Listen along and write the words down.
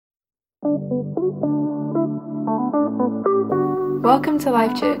Welcome to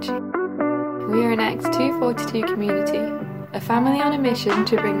Life Church. We are an Acts 242 community, a family on a mission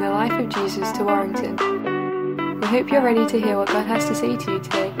to bring the life of Jesus to Warrington. We hope you're ready to hear what God has to say to you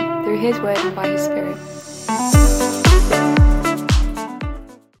today through His Word and by His Spirit.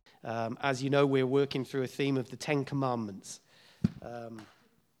 As you know, we're working through a theme of the 10 Commandments.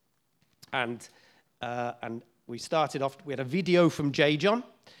 And we started off, we had a video from J. John,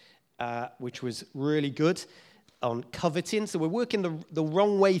 which was really good, on coveting. So we're working the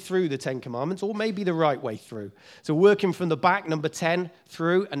wrong way through the 10 Commandments, or maybe the right way through. So working from the back, number 10,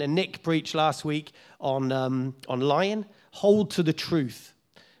 through, and then Nick preached last week on lying, hold to the truth.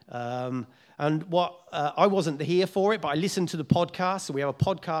 And what I wasn't here for it, but I listened to the podcast. So we have a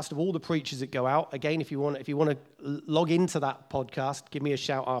podcast of all the preachers that go out. Again, if you want to log into that podcast, give me a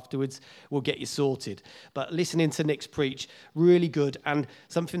shout afterwards. We'll get you sorted. But listening to Nick's preach, really good. And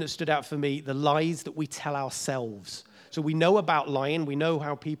something that stood out for me, the lies that we tell ourselves. So we know about lying, we know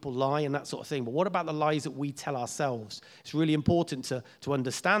how people lie and that sort of thing, but what about the lies that we tell ourselves? It's really important to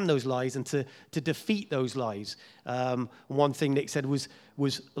understand those lies and to defeat those lies. One thing Nick said was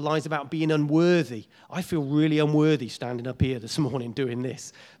lies about being unworthy. I feel really unworthy standing up here this morning doing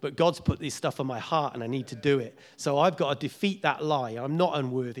this, but God's put this stuff on my heart and I need to do it. So I've got to defeat that lie. I'm not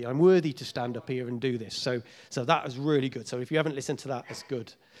unworthy. I'm worthy to stand up here and do this. So that was really good. So if you haven't listened to that, it's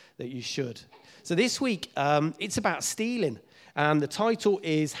good that you should. So this week, it's about stealing, and the title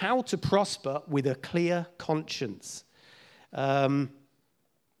is How to Prosper with a Clear Conscience. So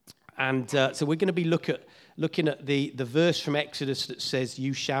we're going to be looking at the verse from Exodus that says,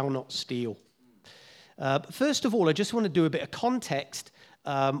 you shall not steal. But first of all, I just want to do a bit of context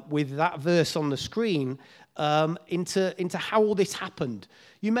with that verse on the screen into how all this happened.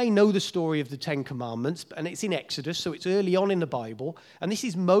 You may know the story of the 10 Commandments, and it's in Exodus, so it's early on in the Bible. And this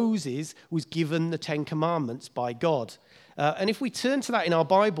is Moses was given the 10 Commandments by God. And if we turn to that in our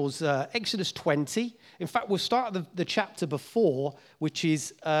Bibles, Exodus 20, in fact, we'll start the chapter before, which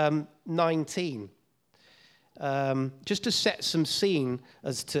is 19. Just to set some scene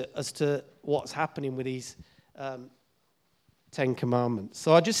as to what's happening with these 10 Commandments.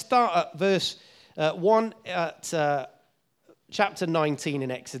 So I'll just start at verse 1 at chapter 19 in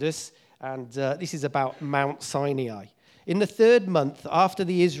Exodus, and this is about Mount Sinai. In the 3rd month after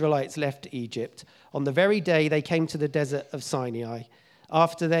the Israelites left Egypt, on the very day they came to the desert of Sinai,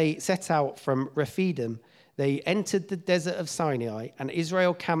 after they set out from Rephidim, they entered the desert of Sinai, and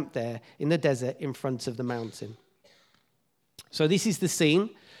Israel camped there in the desert in front of the mountain. So this is the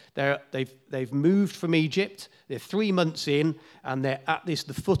scene. They've moved from Egypt. They're 3 months in, and they're at the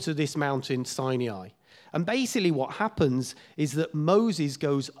foot of this mountain, Sinai. And basically what happens is that Moses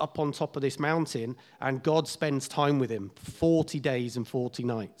goes up on top of this mountain, and God spends time with him, 40 days and 40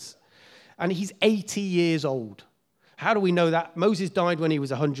 nights. And he's 80 years old. How do we know that? Moses died when he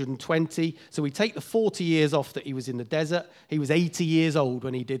was 120, so we take the 40 years off that he was in the desert. He was 80 years old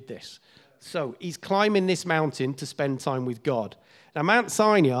when he did this. So he's climbing this mountain to spend time with God. Now, Mount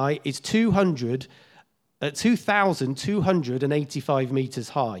Sinai is 2,285 meters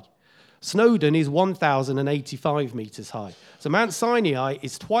high. Snowdon is 1,085 meters high. So Mount Sinai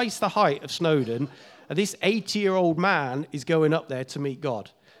is twice the height of Snowdon, and this 80-year-old man is going up there to meet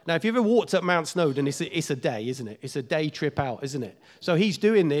God. Now, if you ever walked up Mount Snowdon, it's a day, isn't it? It's a day trip out, isn't it? So he's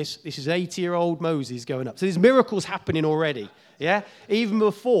doing this. This is 80-year-old Moses going up. So there's miracles happening already, yeah? Even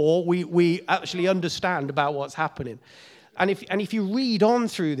before we actually understand about what's happening. And if you read on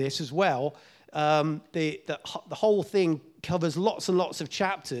through this as well, the whole thing covers lots and lots of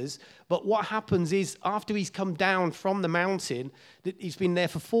chapters, but what happens is after he's come down from the mountain, he's been there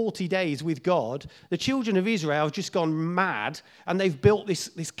for 40 days with God, the children of Israel have just gone mad, and they've built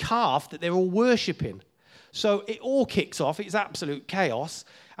this calf that they're all worshipping. So it all kicks off, it's absolute chaos,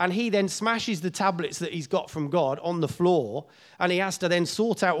 and he then smashes the tablets that he's got from God on the floor, and he has to then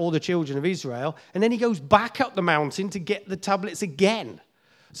sort out all the children of Israel, and then he goes back up the mountain to get the tablets again.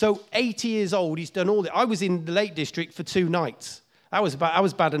 So 80 years old, he's done all that. I was in the Lake District for 2 nights. That was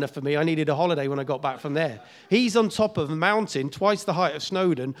bad enough for me. I needed a holiday when I got back from there. He's on top of a mountain, twice the height of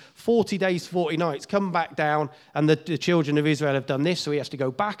Snowdon, 40 days, 40 nights, come back down, and the children of Israel have done this, so he has to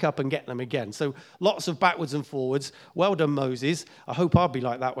go back up and get them again. So lots of backwards and forwards. Well done, Moses. I hope I'll be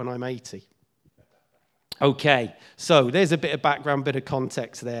like that when I'm 80. Okay, so there's a bit of background, bit of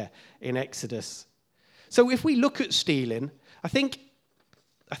context there in Exodus. So if we look at stealing, I think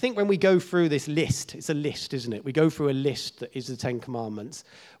when we go through this list, it's a list, isn't it? We go through a list that is the 10 Commandments.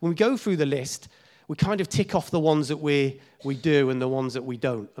 When we go through the list, we kind of tick off the ones that we do and the ones that we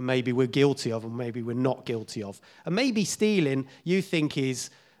don't, and maybe we're guilty of and maybe we're not guilty of. And maybe stealing, you think, is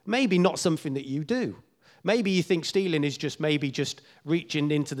maybe not something that you do. Maybe you think stealing is just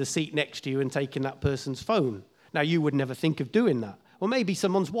reaching into the seat next to you and taking that person's phone. Now, you would never think of doing that. Or maybe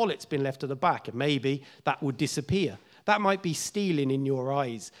someone's wallet's been left at the back, and maybe that would disappear. That might be stealing in your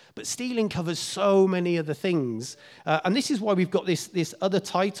eyes. But stealing covers so many other things. And this is why we've got this other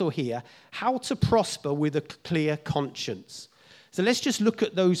title here, How to Prosper with a Clear Conscience. So let's just look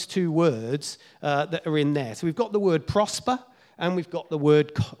at those two words that are in there. So we've got the word prosper, and we've got the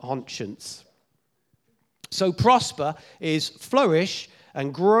word conscience. So prosper is flourish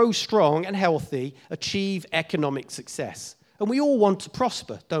and grow strong and healthy, achieve economic success. And we all want to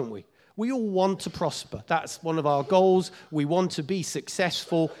prosper, don't we? We all want to prosper. That's one of our goals. We want to be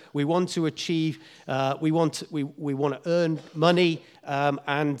successful. We want to achieve. We want to earn money,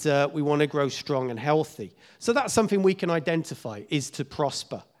 and we want to grow strong and healthy. So that's something we can identify, is to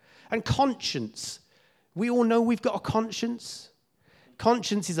prosper. And conscience. We all know we've got a conscience.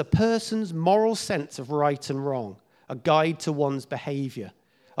 Conscience is a person's moral sense of right and wrong, a guide to one's behavior.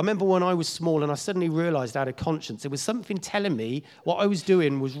 I remember when I was small and I suddenly realized I had a conscience. There was something telling me what I was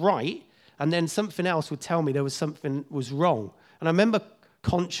doing was right, and then something else would tell me there was something was wrong. And I remember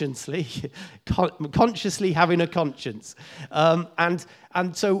consciously having a conscience. And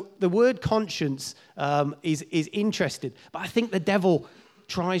so the word conscience is interesting. But I think the devil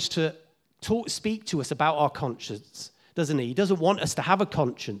tries to speak to us about our conscience, doesn't he? He doesn't want us to have a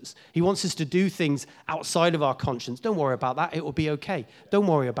conscience. He wants us to do things outside of our conscience. Don't worry about that. It will be okay. Don't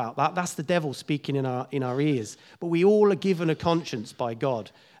worry about that. That's the devil speaking in our ears. But we all are given a conscience by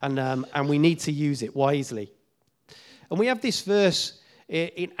God, and we need to use it wisely. And we have this verse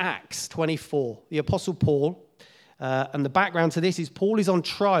in Acts 24. The Apostle Paul, and the background to this is Paul is on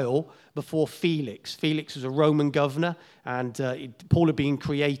trial before Felix. Felix was a Roman governor, and Paul had been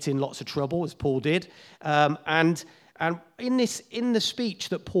creating lots of trouble, as Paul did. And in the speech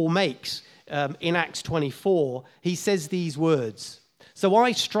that Paul makes in Acts 24, he says these words, "So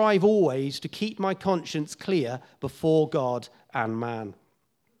I strive always to keep my conscience clear before God and man."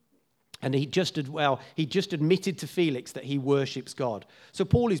 And he just admitted to Felix that he worships God. So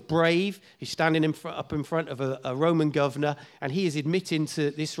Paul is brave. He's standing up in front of a Roman governor, and he is admitting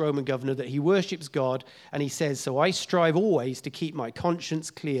to this Roman governor that he worships God. And he says, "So I strive always to keep my conscience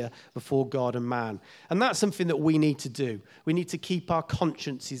clear before God and man." And that's something that we need to do. We need to keep our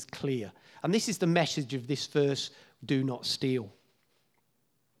consciences clear. And this is the message of this verse, do not steal.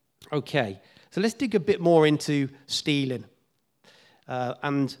 Okay, so let's dig a bit more into stealing.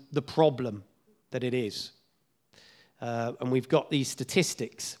 And the problem that it is. And we've got these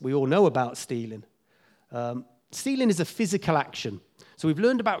statistics. We all know about stealing. Stealing is a physical action. So we've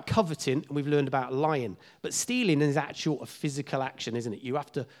learned about coveting and we've learned about lying. But stealing is actually a physical action, isn't it? You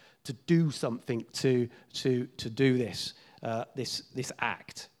have to do something to do this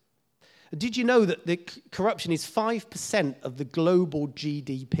act. Did you know that the corruption is 5% of the global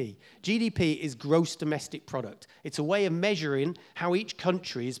GDP? GDP is gross domestic product. It's a way of measuring how each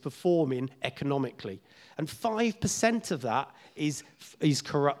country is performing economically. And 5% of that is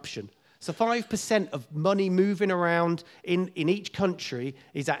corruption. So 5% of money moving around in each country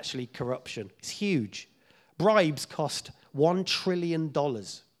is actually corruption. It's huge. Bribes cost $1 trillion.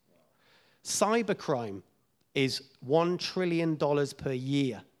 Cybercrime is $1 trillion per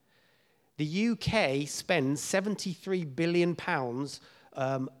year. The UK spends £73 billion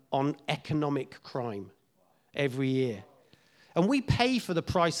on economic crime every year. And we pay for the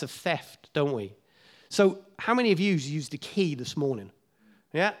price of theft, don't we? So how many of you used a key this morning?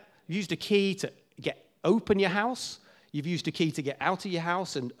 Yeah? You used a key to open your house. You've used a key to get out of your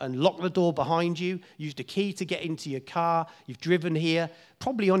house and lock the door behind you. You used a key to get into your car. You've driven here.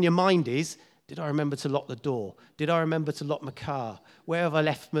 Probably on your mind is, did I remember to lock the door? Did I remember to lock my car? Where have I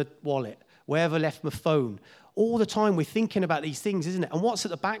left my wallet? Where have I left my phone? All the time we're thinking about these things, isn't it? And what's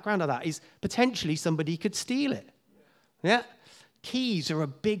at the background of that is potentially somebody could steal it. Yeah? Keys are a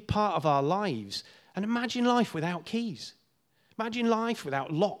big part of our lives. And imagine life without keys. Imagine life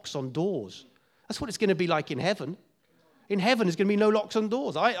without locks on doors. That's what it's going to be like in heaven. In heaven, there's going to be no locks on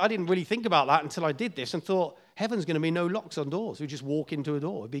doors. I didn't really think about that until I did this and thought, heaven's going to be no locks on doors. We just walk into a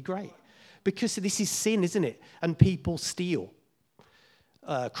door. It'd be great. Because this is sin, isn't it? And people steal.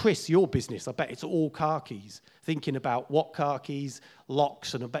 Chris, your business, I bet it's all car keys. Thinking about what car keys,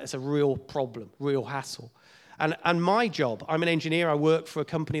 locks, and I bet it's a real problem, real hassle. And my job, I'm an engineer, I work for a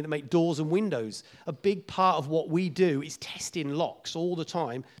company that make doors and windows. A big part of what we do is testing locks all the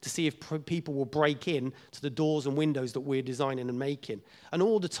time to see if people will break in to the doors and windows that we're designing and making. And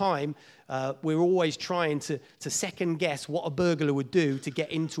all the time, we're always trying to second guess what a burglar would do to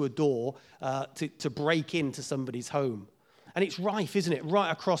get into a door, to break into somebody's home. And it's rife, isn't it?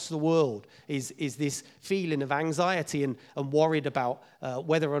 Right across the world is this feeling of anxiety and worried about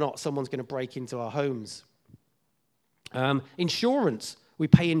whether or not someone's going to break into our homes. Insurance. We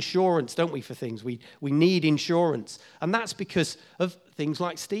pay insurance, don't we, for things? We need insurance. And that's because of things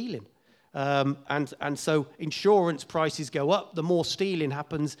like stealing. And so insurance prices go up, the more stealing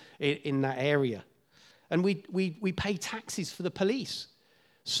happens in that area. And we pay taxes for the police.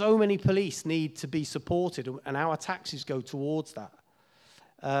 So many police need to be supported, and our taxes go towards that.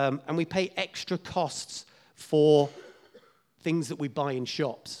 And we pay extra costs for things that we buy in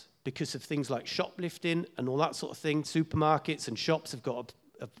shops because of things like shoplifting and all that sort of thing. Supermarkets and shops have got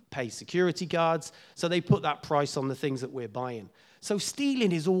to pay security guards, so they put that price on the things that we're buying. So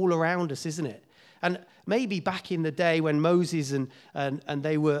stealing is all around us, isn't it? And maybe back in the day when Moses and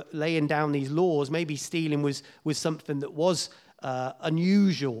they were laying down these laws, maybe stealing was something that was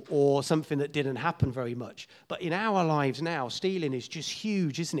unusual or something that didn't happen very much. But in our lives now, stealing is just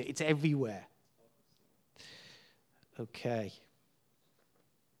huge, isn't it? It's everywhere. Okay.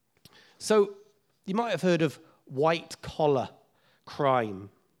 So you might have heard of white-collar crime.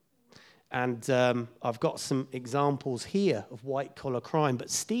 And I've got some examples here of white-collar crime. But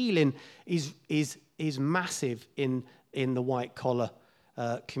stealing is massive in the white-collar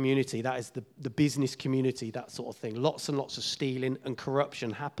community. That is the business community, that sort of thing. Lots and lots of stealing and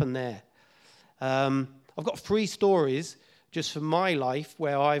corruption happen there. I've got 3 stories just from my life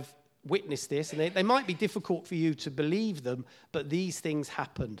where I've witnessed this. And they might be difficult for you to believe them, but these things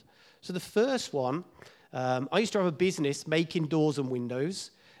happened. So the first one, I used to have a business making doors and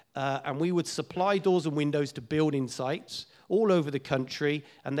windows. And we would supply doors and windows to building sites all over the country,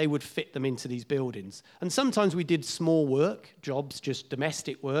 and they would fit them into these buildings. And sometimes we did small work, jobs, just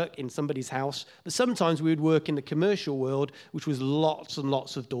domestic work in somebody's house, but sometimes we would work in the commercial world, which was lots and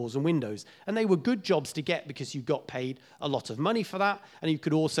lots of doors and windows. And they were good jobs to get because you got paid a lot of money for that, and you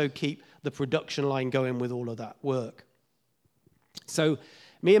could also keep the production line going with all of that work. So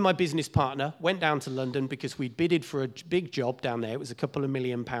me and my business partner went down to London because we'd bidded for a big job down there. It was a couple of £1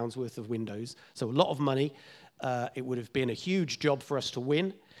 million worth of windows, so a lot of money. It would have been a huge job for us to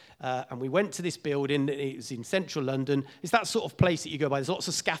win. And we went to this building. It was in central London. It's that sort of place that you go by. There's lots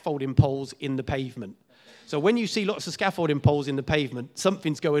of scaffolding poles in the pavement. So when you see lots of scaffolding poles in the pavement,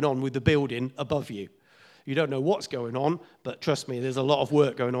 something's going on with the building above you. You don't know what's going on, but trust me, there's a lot of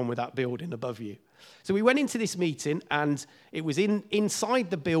work going on with that building above you. So we went into this meeting, and it was inside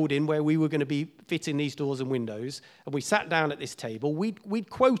the building where we were going to be fitting these doors and windows. And we sat down at this table. We'd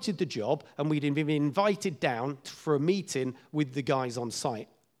quoted the job, and we'd been invited down for a meeting with the guys on site.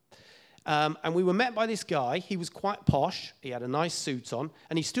 And we were met by this guy. He was quite posh. He had a nice suit on,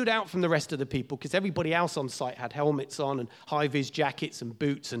 and he stood out from the rest of the people because everybody else on site had helmets on and high-vis jackets and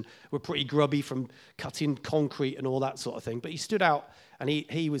boots and were pretty grubby from cutting concrete and all that sort of thing. But he stood out, and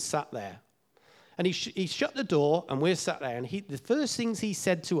he was sat there. And he shut the door, and we're sat there, and the first things he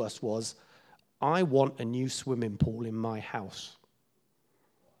said to us was, "I want a new swimming pool in my house."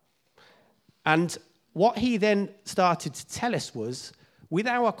 And what he then started to tell us was, with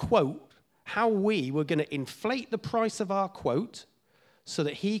our quote, how we were going to inflate the price of our quote so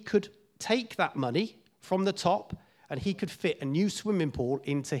that he could take that money from the top and he could fit a new swimming pool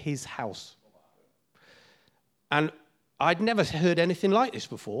into his house. And I'd never heard anything like this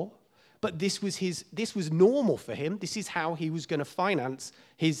before. But this was normal for him. This is how he was going to finance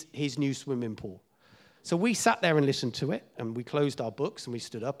his new swimming pool. So we sat there and listened to it, and we closed our books, and we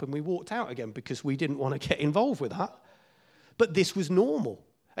stood up, and we walked out again because we didn't want to get involved with that. But this was normal.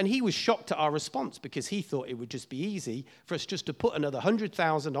 And he was shocked at our response because he thought it would just be easy for us just to put another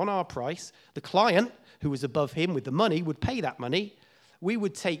 100,000 on our price. The client, who was above him with the money, would pay that money. We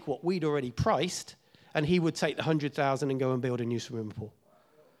would take what we'd already priced, and he would take the 100,000 and go and build a new swimming pool.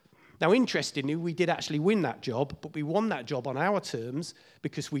 Now, interestingly, we did actually win that job, but we won that job on our terms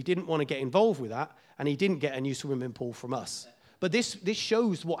because we didn't want to get involved with that, and he didn't get a new swimming pool from us. But this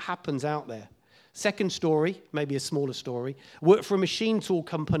shows what happens out there. Second story, maybe a smaller story. Worked for a machine tool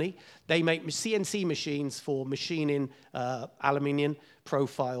company. They make CNC machines for machining aluminium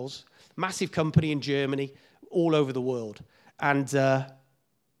profiles. Massive company in Germany, all over the world. And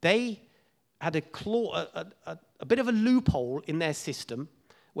they had a bit of a loophole in their system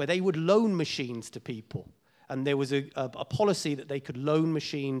where they would loan machines to people. And there was a policy that they could loan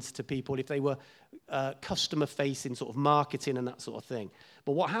machines to people if they were customer-facing sort of marketing and that sort of thing.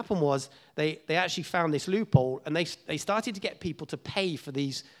 But what happened was they actually found this loophole, and they started to get people to pay for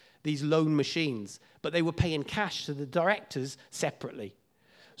these loan machines, but they were paying cash to the directors separately.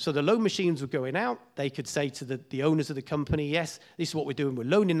 So the loan machines were going out. They could say to the owners of the company, yes, this is what we're doing. We're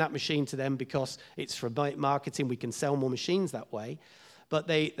loaning that machine to them because it's for marketing. We can sell more machines that way. But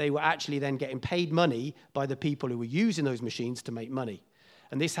they were actually then getting paid money by the people who were using those machines to make money.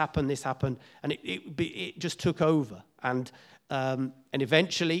 And this happened, and it just took over. And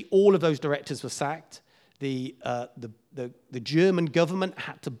eventually, all of those directors were sacked. The German government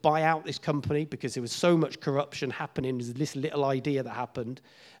had to buy out this company because there was so much corruption happening. There's this little idea that happened,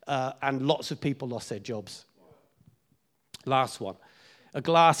 and lots of people lost their jobs. Last one, a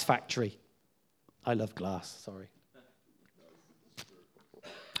glass factory. I love glass, sorry.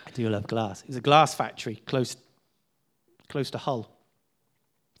 I do love glass. It was a glass factory close to Hull.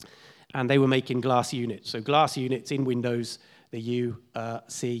 And they were making glass units. So glass units in windows that you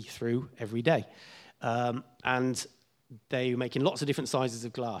see through every day. And they were making lots of different sizes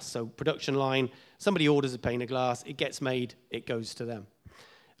of glass. So production line, somebody orders a pane of glass, it gets made, it goes to them.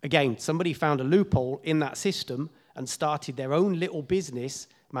 Again, somebody found a loophole in that system and started their own little business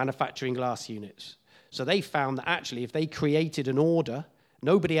manufacturing glass units. So they found that actually if they created an order,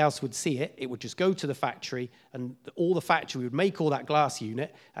 nobody else would see it. It would just go to the factory, and all the factory would make all that glass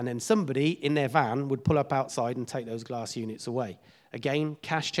unit, and then somebody in their van would pull up outside and take those glass units away. Again,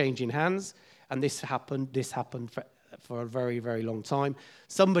 cash changing hands, and this happened for a very, very long time.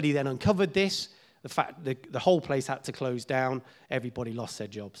 Somebody then uncovered this. The whole place had to close down. Everybody lost their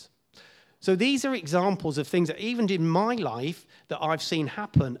jobs. So these are examples of things that even in my life that I've seen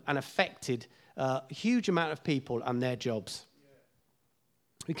happen and affected a huge amount of people and their jobs.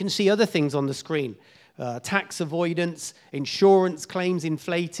 We can see other things on the screen. Tax avoidance, insurance claims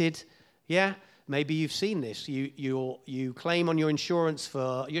inflated. Yeah, maybe you've seen this. You claim on your insurance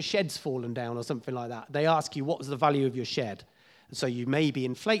for your shed's fallen down or something like that. They ask you what was the value of your shed. And so you maybe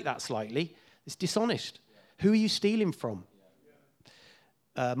inflate that slightly. It's dishonest. Who are you stealing from?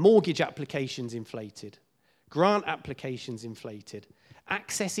 Mortgage applications inflated. Grant applications inflated.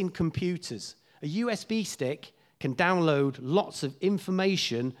 Accessing computers. A USB stick can download lots of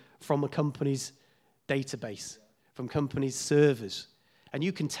information from a company's database, from company's servers. And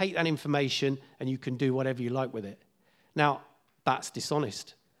you can take that information and you can do whatever you like with it. Now, that's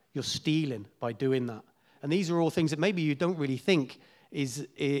dishonest. You're stealing by doing that. And these are all things that maybe you don't really think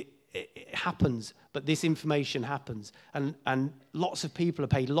it happens, but this information happens. And lots of people are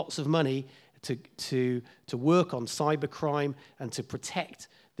paid lots of money to work on cybercrime and to protect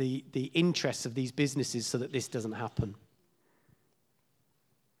the interests of these businesses so that this doesn't happen.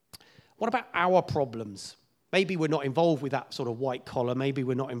 What about our problems? Maybe we're not involved with that sort of white collar. Maybe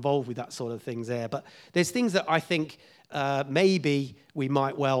we're not involved with that sort of things there. But there's things that I think maybe we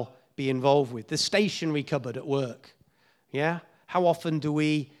might well be involved with. The stationery cupboard at work. Yeah? How often do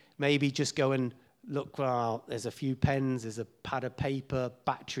we maybe just go and look, well, there's a few pens, there's a pad of paper,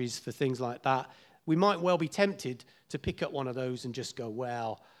 batteries for things like that. We might well be tempted to pick up one of those and just go,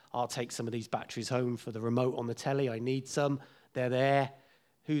 well, I'll take some of these batteries home for the remote on the telly. I need some. They're there.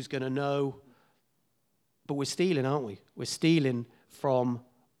 Who's going to know? But we're stealing, aren't we? We're stealing from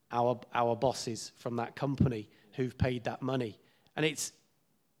our bosses, from that company who've paid that money. And it's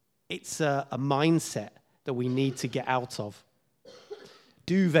a mindset that we need to get out of.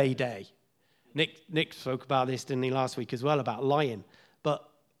 Duvet day. Nick spoke about this, didn't he, last week as well, about lying. But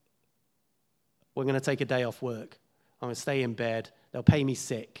we're going to take a day off work. I'm going to stay in bed. They'll pay me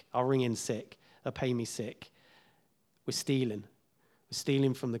sick. I'll ring in sick. They'll pay me sick. We're stealing. We're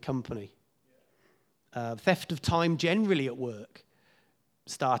stealing from the company. Theft of time generally at work.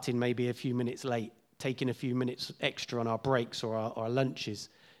 Starting maybe a few minutes late. Taking a few minutes extra on our breaks or our lunches.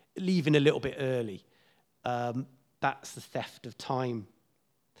 Leaving a little bit early. That's the theft of time.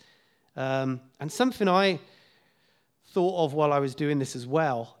 And something I thought of while I was doing this as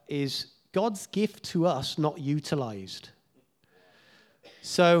well is God's gift to us not utilized.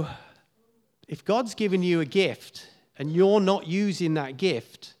 So if God's given you a gift and you're not using that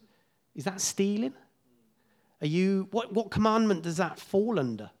gift, is that stealing? What commandment does that fall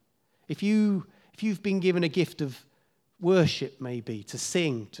under? If you've been given a gift of worship, maybe, to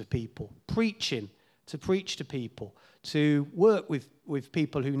sing to people, preaching, to preach to people, to work with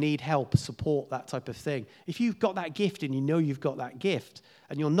people who need help, support, that type of thing. If you've got that gift and you know you've got that gift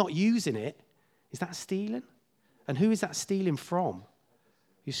and you're not using it, is that stealing? And who is that stealing from?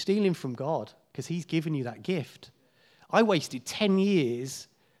 You're stealing from God because he's given you that gift. I wasted 10 years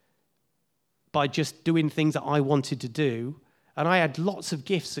by just doing things that I wanted to do, and I had lots of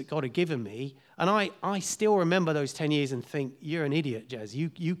gifts that God had given me, and I still remember those 10 years and think, you're an idiot, Jez.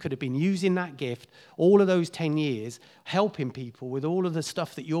 You could have been using that gift all of those 10 years, helping people with all of the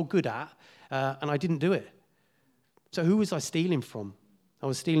stuff that you're good at, and I didn't do it. So who was I stealing from? I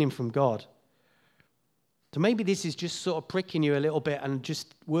was stealing from God. So maybe this is just sort of pricking you a little bit and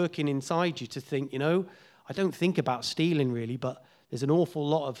just working inside you to think, I don't think about stealing really, but there's an awful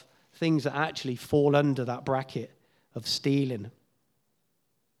lot of things that actually fall under that bracket of stealing.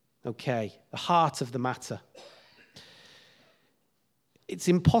 Okay, the heart of the matter. It's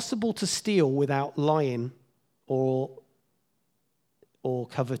impossible to steal without lying or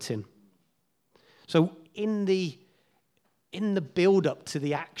coveting. So in the build-up to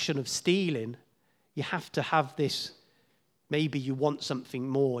the action of stealing, you have to have this, maybe you want something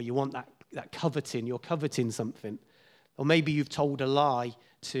more, you want that coveting, you're coveting something. Or maybe you've told a lie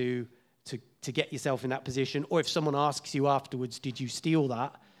to get yourself in that position. Or if someone asks you afterwards, did you steal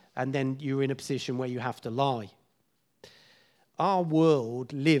that? And then you're in a position where you have to lie. Our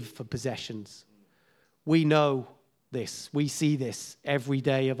world lives for possessions. We know this. We see this every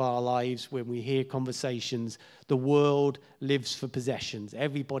day of our lives when we hear conversations. The world lives for possessions.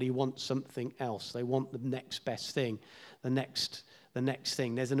 Everybody wants something else. They want the next best thing, the next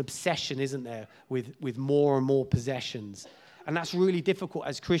thing. There's an obsession, isn't there, with more and more possessions. And that's really difficult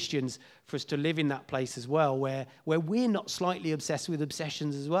as Christians for us to live in that place as well, where we're not slightly obsessed with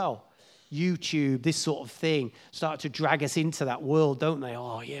obsessions as well. YouTube, this sort of thing, start to drag us into that world, don't they?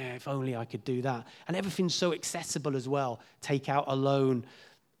 Oh, yeah, if only I could do that. And everything's so accessible as well. Take out a loan,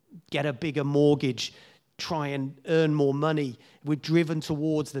 get a bigger mortgage, try and earn more money. We're driven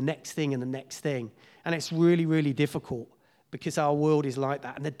towards the next thing and the next thing. And it's really, really difficult because our world is like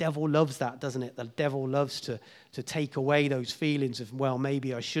that. And the devil loves that, doesn't it? The devil loves to take away those feelings of, well,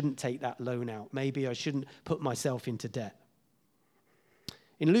 maybe I shouldn't take that loan out. Maybe I shouldn't put myself into debt.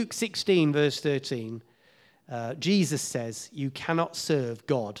 In Luke 16, verse 13, Jesus says, you cannot serve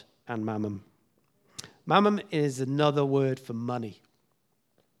God and mammon. Mammon is another word for money.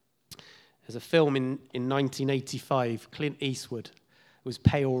 There's a film in 1985, Clint Eastwood. It was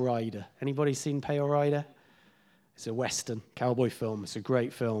Pale Rider. Anybody seen Pale Rider? It's a Western cowboy film. It's a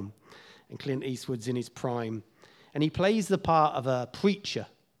great film. And Clint Eastwood's in his prime. And he plays the part of a preacher.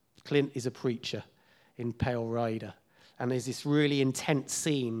 Clint is a preacher in Pale Rider. And there's this really intense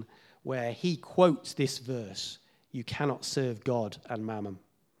scene where he quotes this verse, you cannot serve God and mammon.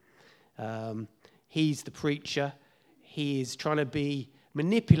 He's the preacher. He is trying to be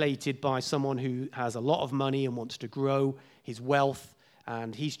manipulated by someone who has a lot of money and wants to grow his wealth.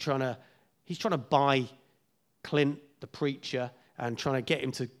 And he's trying to buy Clint, the preacher, and trying to get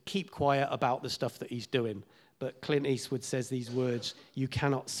him to keep quiet about the stuff that he's doing. But Clint Eastwood says these words, you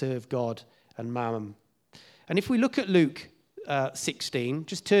cannot serve God and mammon. And if we look at Luke 16,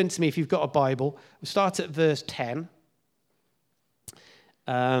 just turn to me if you've got a Bible. We'll start at verse 10.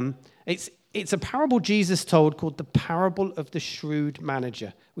 It's a parable Jesus told called the parable of the shrewd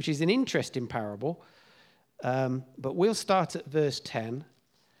manager, which is an interesting parable. But we'll start at verse 10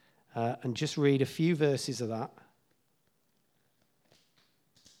 and just read a few verses of that.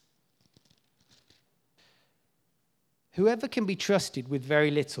 Whoever can be trusted with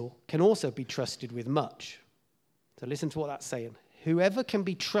very little can also be trusted with much. So listen to what that's saying. Whoever can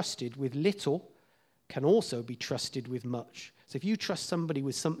be trusted with little can also be trusted with much. So if you trust somebody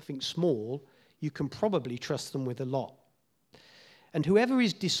with something small, you can probably trust them with a lot. And whoever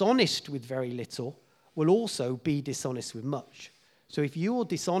is dishonest with very little will also be dishonest with much. So if you're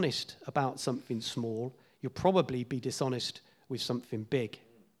dishonest about something small, you'll probably be dishonest with something big.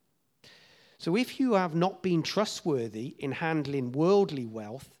 So if you have not been trustworthy in handling worldly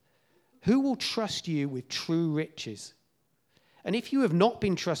wealth, who will trust you with true riches? And if you have not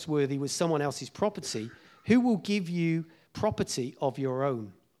been trustworthy with someone else's property, who will give you property of your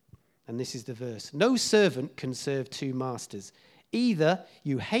own? And this is the verse. No servant can serve two masters. Either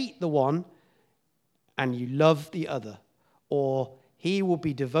you hate the one and you love the other, or he will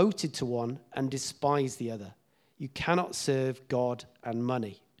be devoted to one and despise the other. You cannot serve God and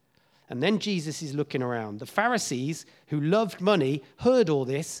money. And then Jesus is looking around. The Pharisees, who loved money, heard all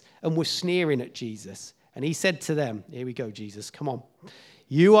this and were sneering at Jesus. And he said to them, here we go, Jesus, come on.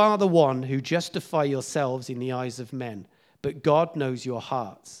 You are the one who justify yourselves in the eyes of men, but God knows your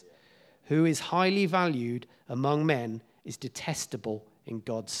hearts. Who is highly valued among men is detestable in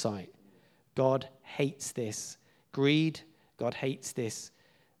God's sight. God hates this greed. God hates this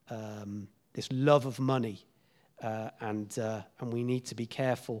love of money. And we need to be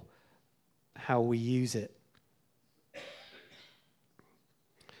careful how we use it.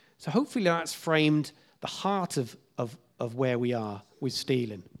 So hopefully that's framed the heart of where we are with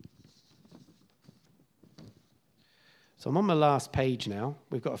stealing. So I'm on my last page now.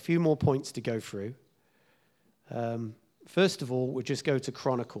 We've got a few more points to go through. First of all, we'll just go to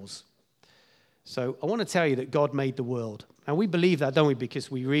Chronicles. So I want to tell you that God made the world. How And we believe that, don't we,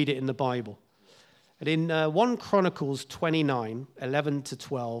 because we read it in the Bible. And in 1 Chronicles 29, 11 to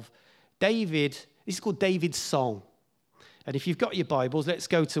 12, David, this is called David's song. And if you've got your Bibles, let's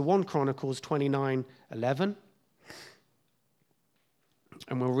go to 1 Chronicles 29, 11.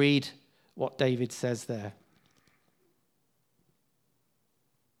 And we'll read what David says there.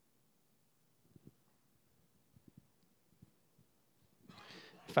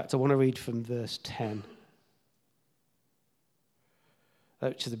 In fact, I want to read from verse 10,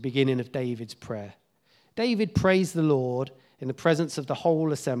 which is the beginning of David's prayer. David praised the Lord in the presence of the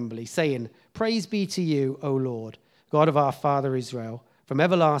whole assembly, saying, "Praise be to you, O Lord, God of our father Israel, from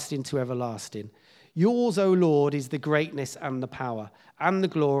everlasting to everlasting. Yours, O Lord, is the greatness and the power, and the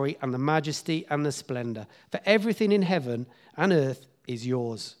glory, and the majesty, and the splendor. For everything in heaven and earth is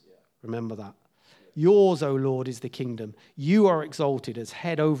yours." Remember that. Yours, O Lord, is the kingdom. You are exalted as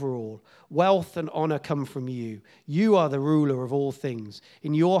head over all. Wealth and honor come from you. You are the ruler of all things.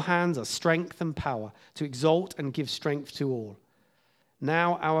 In your hands are strength and power to exalt and give strength to all.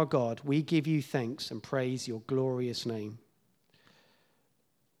 Now, our God, we give you thanks and praise your glorious name.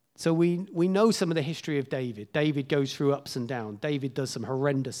 So we know some of the history of David. David goes through ups and downs. David does some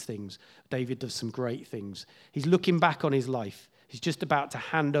horrendous things. David does some great things. He's looking back on his life. He's just about to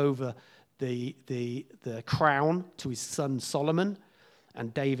hand over the crown to his son Solomon,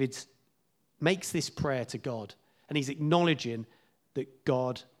 and David makes this prayer to God, and he's acknowledging that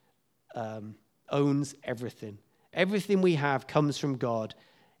God owns everything. Everything we have comes from God.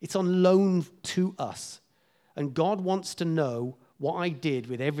 It's on loan to us, and God wants to know what I did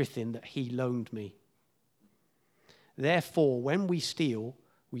with everything that he loaned me. Therefore, when we steal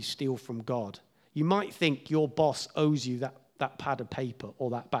from God. You might think your boss owes you that pad of paper or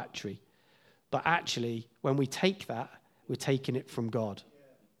that battery. But actually, when we take that, we're taking it from God.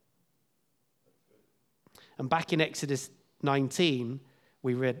 And back in Exodus 19,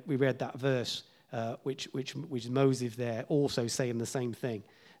 we read that verse, which Moses there also saying the same thing,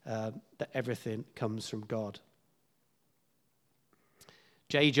 that everything comes from God.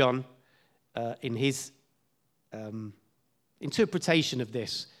 J. John, in his interpretation of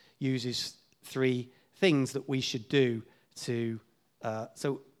this, uses 3 things that we should do to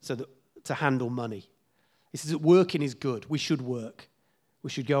handle money. He says that working is good. We should work. We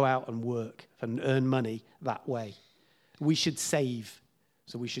should go out and work and earn money that way. We should save.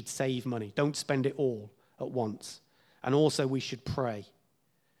 So we should save money. Don't spend it all at once. And also we should pray.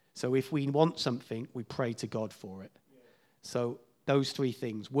 So if we want something, we pray to God for it. So those 3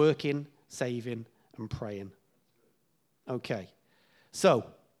 things: working, saving, and praying. Okay. So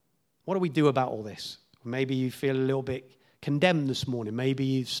what do we do about all this? Maybe you feel a little bit condemned this morning. Maybe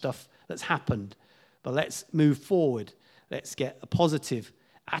you've stuff that's happened. But let's move forward. Let's get a positive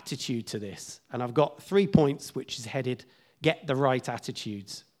attitude to this. And I've got 3 points which is headed, get the right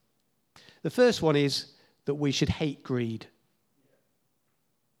attitudes. The first one is that we should hate greed.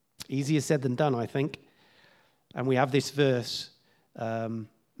 Easier said than done, I think. And we have this verse,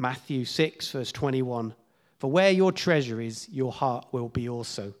 Matthew 6, verse 21. For where your treasure is, your heart will be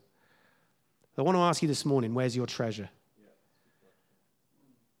also. I want to ask you this morning, where's your treasure?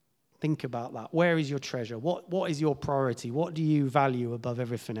 Think about that. Where is your treasure? What is your priority? What do you value above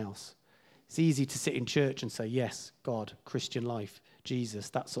everything else? It's easy to sit in church and say, yes, God, Christian life, Jesus,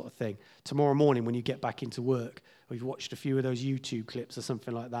 that sort of thing. Tomorrow morning when you get back into work, or you've watched a few of those YouTube clips or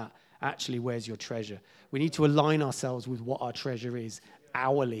something like that, actually, where's your treasure? We need to align ourselves with what our treasure is,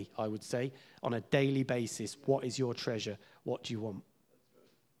 hourly, I would say, on a daily basis. What is your treasure? What do you want?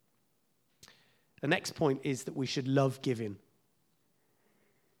 The next point is that we should love giving.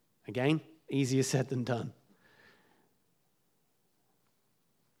 Again, easier said than done.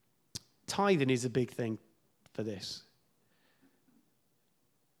 Tithing is a big thing for this.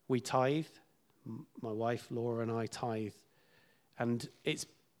 We tithe. My wife, Laura, and I tithe. And it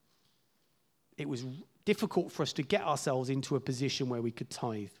was difficult for us to get ourselves into a position where we could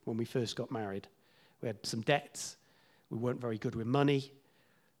tithe when we first got married. We had some debts. We weren't very good with money.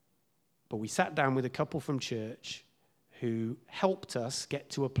 But we sat down with a couple from church who helped us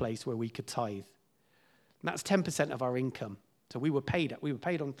get to a place where we could tithe. And that's 10% of our income. So we were paid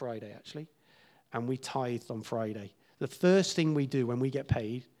on Friday, actually, and we tithed on Friday. The first thing we do when we get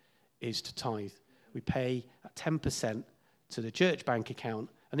paid is to tithe. We pay at 10% to the church bank account,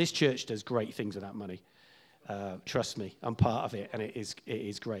 and this church does great things with that money. Trust me, I'm part of it, and it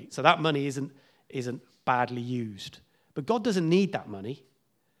is great. So that money isn't badly used. But God doesn't need that money.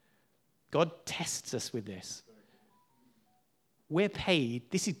 God tests us with this. We're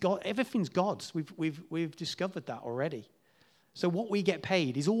paid. This is God. Everything's God's. We've discovered that already. So what we get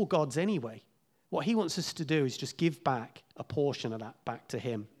paid is all God's anyway. What he wants us to do is just give back a portion of that back to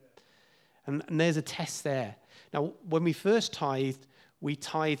him. And there's a test there. Now, when we first tithed, we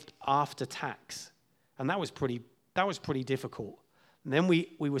tithed after tax. And that was pretty difficult. And then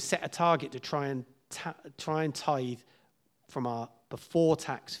we were set a target to try and tithe from our before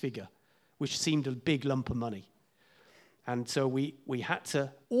tax figure, which seemed a big lump of money. And so we had to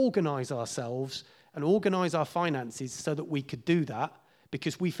organize ourselves and organize our finances so that we could do that,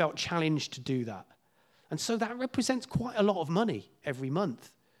 because we felt challenged to do that. And so that represents quite a lot of money every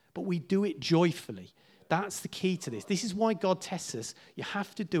month, but we do it joyfully. That's the key to this. This is why God tests us. You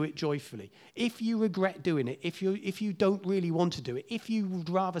have to do it joyfully. If you regret doing it, if you don't really want to do it, if you would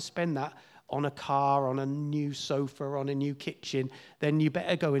rather spend that on a car, on a new sofa, on a new kitchen, then you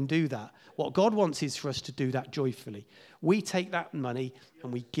better go and do that. What God wants is for us to do that joyfully. We take that money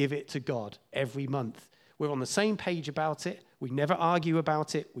and we give it to God every month. We're on the same page about it. We never argue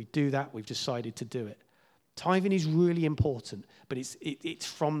about it. We do that. We've decided to do it. Tithing is really important, but it's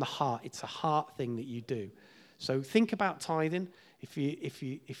from the heart. It's a heart thing that you do. So think about tithing. If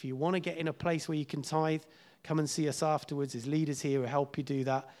you want to get in a place where you can tithe, come and see us afterwards. There's leaders here who help you do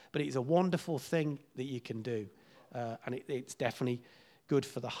that. But it's a wonderful thing that you can do, and it's definitely good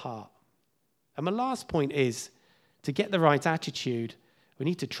for the heart. And my last point is, to get the right attitude, we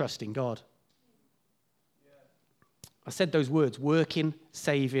need to trust in God. I said those words: working,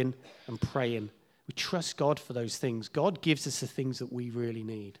 saving, and praying. We trust God for those things. God gives us the things that we really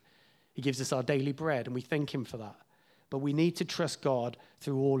need. He gives us our daily bread, and we thank him for that. But we need to trust God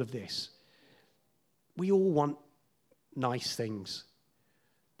through all of this. We all want nice things,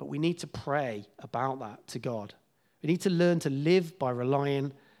 but we need to pray about that to God. We need to learn to live by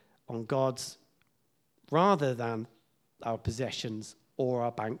relying on God's rather than our possessions or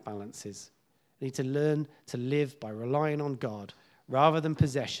our bank balances. We need to learn to live by relying on God rather than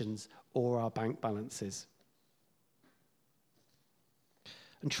possessions or our bank balances.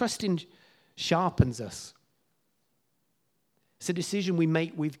 And trusting sharpens us. It's a decision we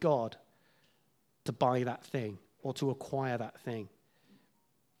make with God to buy that thing or to acquire that thing.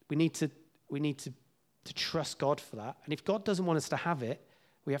 We need to trust God for that. And if God doesn't want us to have it,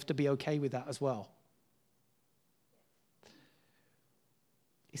 we have to be okay with that as well.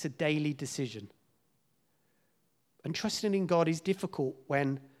 It's a daily decision. And trusting in God is difficult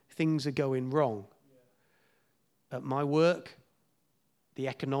when things are going wrong. At my work, the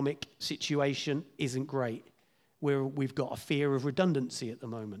economic situation isn't great. We've got a fear of redundancy at the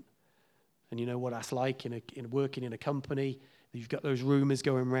moment. And you know what that's like in working in a company. You've got those rumors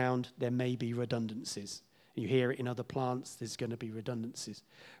going around, there may be redundancies. You hear it in other plants, there's going to be redundancies.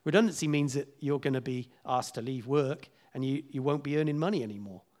 Redundancy means that you're going to be asked to leave work and you won't be earning money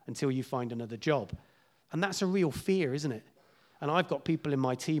anymore until you find another job. And that's a real fear, isn't it? And I've got people in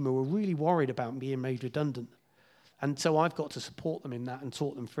my team who are really worried about being made redundant. And so I've got to support them in that and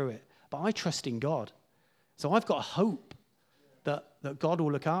talk them through it. But I trust in God. So I've got a hope that God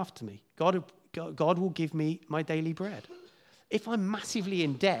will look after me. God will give me my daily bread. If I'm massively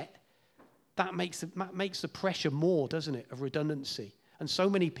in debt, that makes the pressure more, doesn't it, of redundancy. And so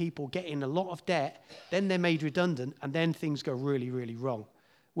many people get in a lot of debt, then they're made redundant, and then things go really, really wrong.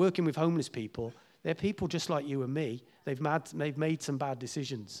 Working with homeless people, they're people just like you and me. They've made some bad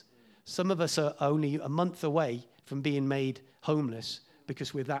decisions. Some of us are only a month away from being made homeless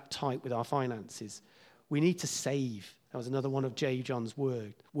because we're that tight with our finances. We need to save. That was another one of J. John's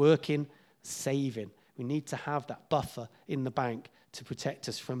word. Working, saving. We need to have that buffer in the bank to protect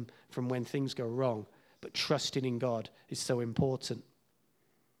us from when things go wrong. But trusting in God is so important.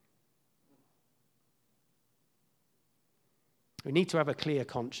 We need to have a clear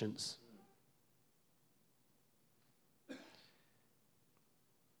conscience.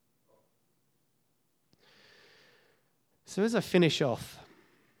 So as I finish off,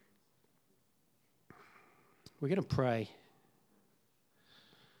 we're going to pray.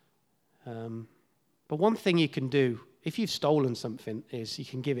 But one thing you can do, if you've stolen something, is you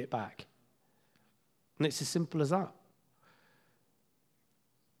can give it back. And it's as simple as that.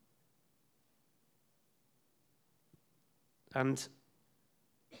 And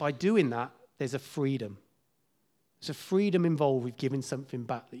by doing that, there's a freedom. There's a freedom involved with giving something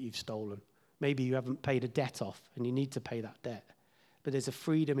back that you've stolen. Maybe you haven't paid a debt off and you need to pay that debt. But there's a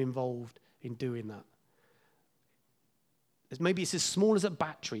freedom involved in doing that. Maybe it's as small as a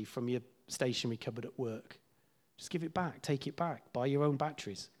battery from your stationery cupboard at work. Just give it back, take it back, buy your own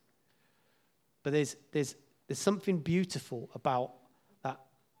batteries. But there's something beautiful about that,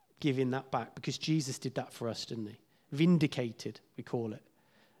 giving that back, because Jesus did that for us, didn't he? Vindicated, we call it.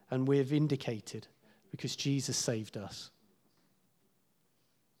 And we're vindicated because Jesus saved us.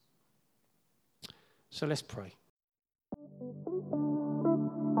 So let's pray.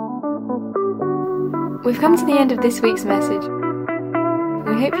 We've come to the end of this week's message.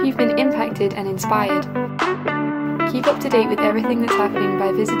 We hope you've been impacted and inspired. Keep up to date with everything that's happening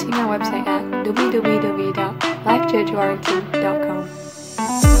by visiting our website at www.lifechurchwarrington.com.